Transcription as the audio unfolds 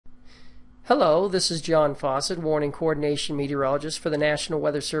Hello, this is John Fawcett, Warning Coordination Meteorologist for the National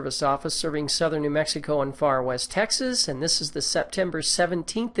Weather Service Office serving southern New Mexico and far west Texas, and this is the September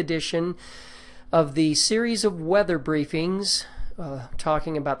 17th edition of the series of weather briefings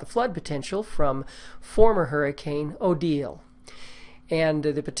talking about the flood potential from former Hurricane Odile. And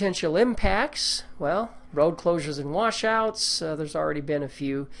the potential impacts, well, road closures and washouts, there's already been a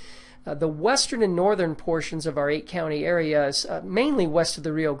few. The western and northern portions of our 8-county areas, mainly west of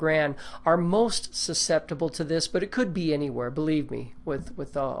the Rio Grande, are most susceptible to this, but it could be anywhere, believe me,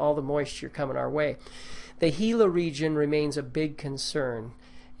 with all the moisture coming our way. The Gila region remains a big concern,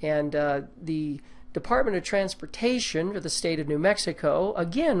 and the Department of Transportation for the state of New Mexico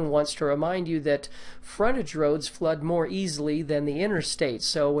again wants to remind you that frontage roads flood more easily than the interstate,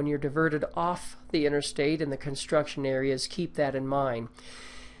 so when you're diverted off the interstate in the construction areas, keep that in mind.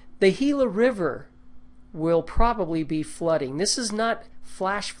 The Gila River will probably be flooding. This is not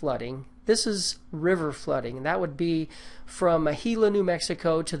flash flooding. This is river flooding. And that would be from Gila, New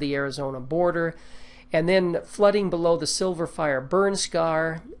Mexico to the Arizona border. And then flooding below the Silver Fire burn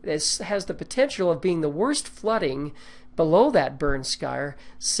scar. This has the potential of being the worst flooding below that burn scar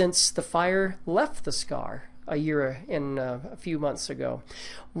since the fire left the scar a few months ago.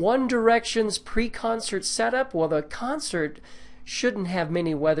 One Direction's pre-concert setup, well, the concert shouldn't have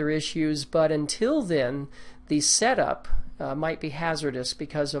many weather issues, but until then, the setup might be hazardous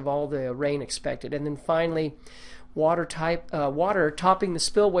because of all the rain expected. And then finally, water topping the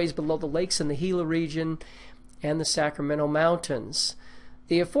spillways below the lakes in the Gila region and the Sacramento Mountains.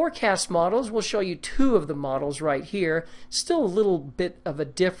 The forecast models, will show you two of the models right here. Still a little bit of a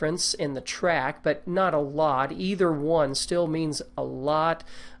difference in the track, but not a lot. Either one still means a lot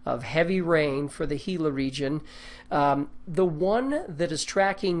of heavy rain for the Gila region. The one that is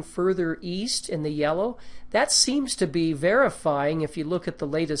tracking further east in the yellow, that seems to be verifying if you look at the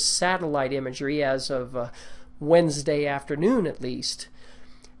latest satellite imagery as of Wednesday afternoon at least.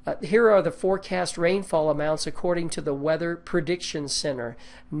 Here are the forecast rainfall amounts according to the Weather Prediction Center.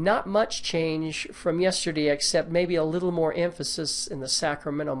 Not much change from yesterday except maybe a little more emphasis in the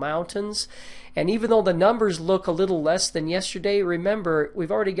Sacramento Mountains. And even though the numbers look a little less than yesterday, remember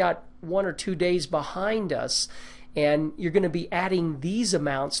we've already got 1 or 2 days behind us, and you're going to be adding these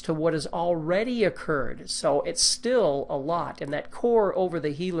amounts to what has already occurred. So it's still a lot, and that core over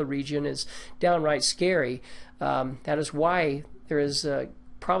the Gila region is downright scary. That is why there is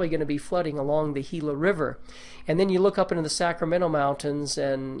probably going to be flooding along the Gila River. And then you look up into the Sacramento Mountains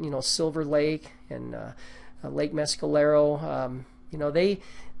and, Silver Lake and Lake Mescalero,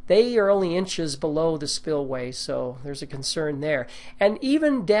 they are only inches below the spillway, so there's a concern there. And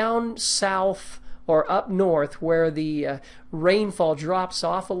even down south or up north where the rainfall drops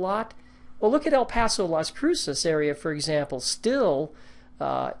off a lot, well, look at El Paso, Las Cruces area, for example. Still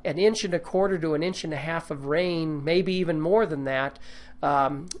 1.25 inches to 1.5 inches of rain, maybe even more than that,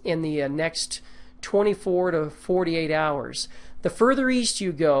 in the next 24 to 48 hours. The further east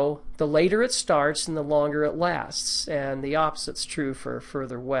you go, the later it starts and the longer it lasts, and the opposite's true for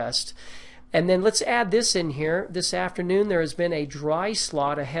further west. And then let's add this in here. This afternoon there has been a dry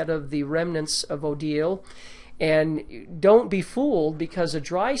slot ahead of the remnants of Odile, and don't be fooled, because a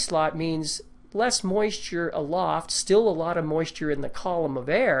dry slot means less moisture aloft, still a lot of moisture in the column of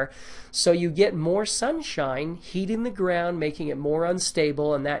air, so you get more sunshine heating the ground, making it more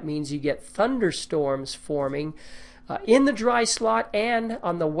unstable, and that means you get thunderstorms forming in the dry slot and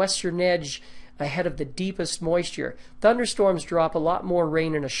on the western edge ahead of the deepest moisture. Thunderstorms drop a lot more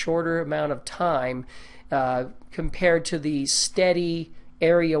rain in a shorter amount of time compared to the steady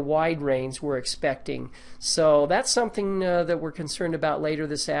area-wide rains we're expecting. So that's something that we're concerned about later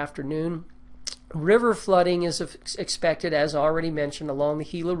this afternoon. River flooding is expected, as already mentioned, along the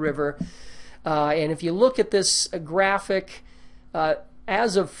Gila River. And if you look at this graphic,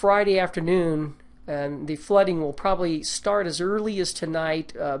 as of Friday afternoon, and the flooding will probably start as early as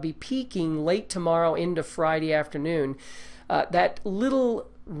tonight, be peaking late tomorrow into Friday afternoon. That little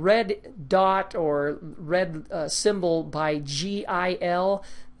red dot or red symbol by GIL,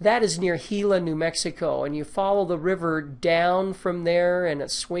 that is near Gila, New Mexico, and you follow the river down from there and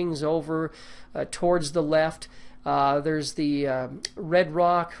it swings over towards the left. There's the Red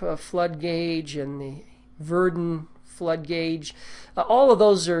Rock flood gauge and the Verdon flood gauge. All of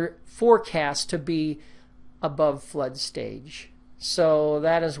those are forecast to be above flood stage. So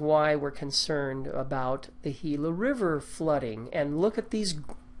that is why we're concerned about the Gila River flooding. And look at these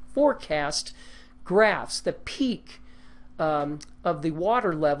forecast graphs. The peak of the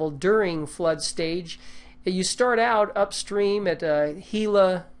water level during flood stage. You start out upstream at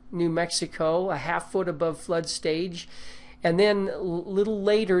Gila, New Mexico, a half foot above flood stage, And then a little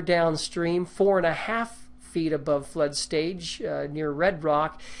later downstream, 4.5 feet above flood stage near Red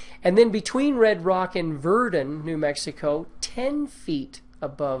Rock. And then between Red Rock and Verdon, New Mexico, 10 feet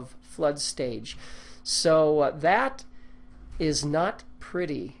above flood stage. So that is not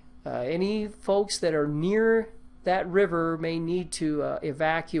pretty. Any folks that are near that river may need to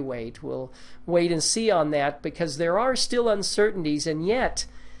evacuate. We'll wait and see on that because there are still uncertainties, and yet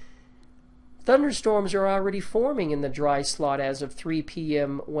thunderstorms are already forming in the dry slot as of 3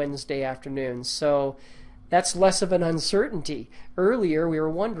 p.m. Wednesday afternoon. So that's less of an uncertainty. Earlier we were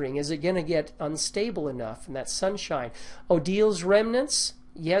wondering, is it going to get unstable enough in that sunshine? Odile's remnants,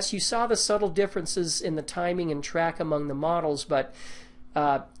 yes, you saw the subtle differences in the timing and track among the models, but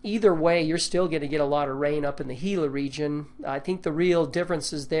either way, you're still going to get a lot of rain up in the Gila region. I think the real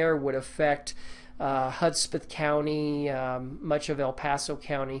differences there would affect Hudspeth County, much of El Paso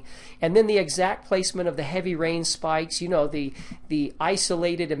County, and then the exact placement of the heavy rain spikes. You know, the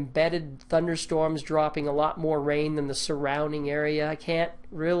isolated embedded thunderstorms dropping a lot more rain than the surrounding area. I can't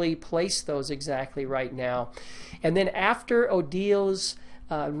really place those exactly right now. And then after Odile's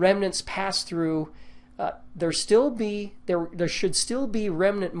remnants pass through, there should still be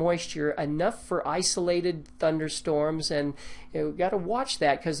remnant moisture enough for isolated thunderstorms, and we've got to watch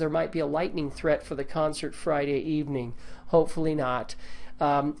that because there might be a lightning threat for the concert Friday evening. Hopefully not.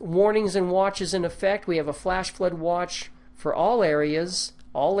 Warnings and watches in effect. We have a flash flood watch for all areas,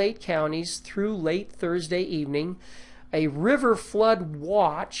 all 8 counties through late Thursday evening. A river flood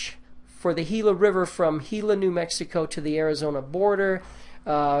watch for the Gila River from Gila, New Mexico to the Arizona border.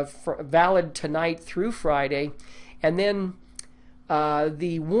 Valid tonight through Friday. And then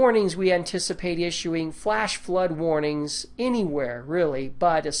the warnings we anticipate issuing, flash flood warnings anywhere really,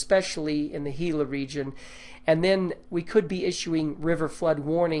 but especially in the Gila region. And then we could be issuing river flood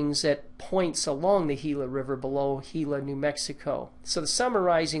warnings at points along the Gila River below Gila, New Mexico. So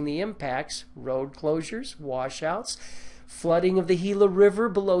summarizing the impacts: road closures, washouts, flooding of the Gila River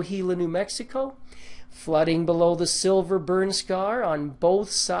below Gila, New Mexico, flooding below the Silver Burn Scar on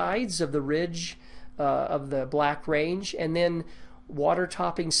both sides of the ridge of the Black Range, and then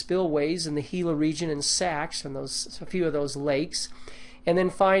water-topping spillways in the Gila region and Sacs and a few of those lakes. And then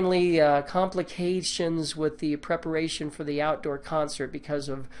finally, complications with the preparation for the outdoor concert because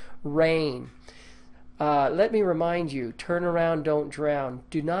of rain. Let me remind you, turn around, don't drown.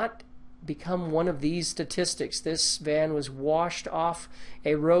 Do not become one of these statistics. This van was washed off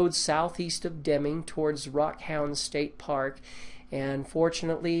a road southeast of Deming towards Rockhound State Park, and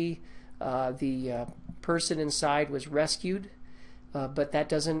fortunately the person inside was rescued, but that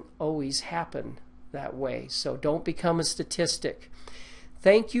doesn't always happen that way. So don't become a statistic.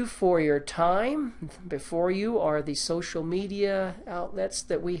 Thank you for your time. Before you are the social media outlets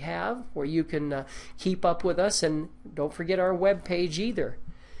that we have where you can keep up with us, and don't forget our webpage either.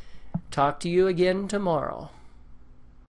 Talk to you again tomorrow.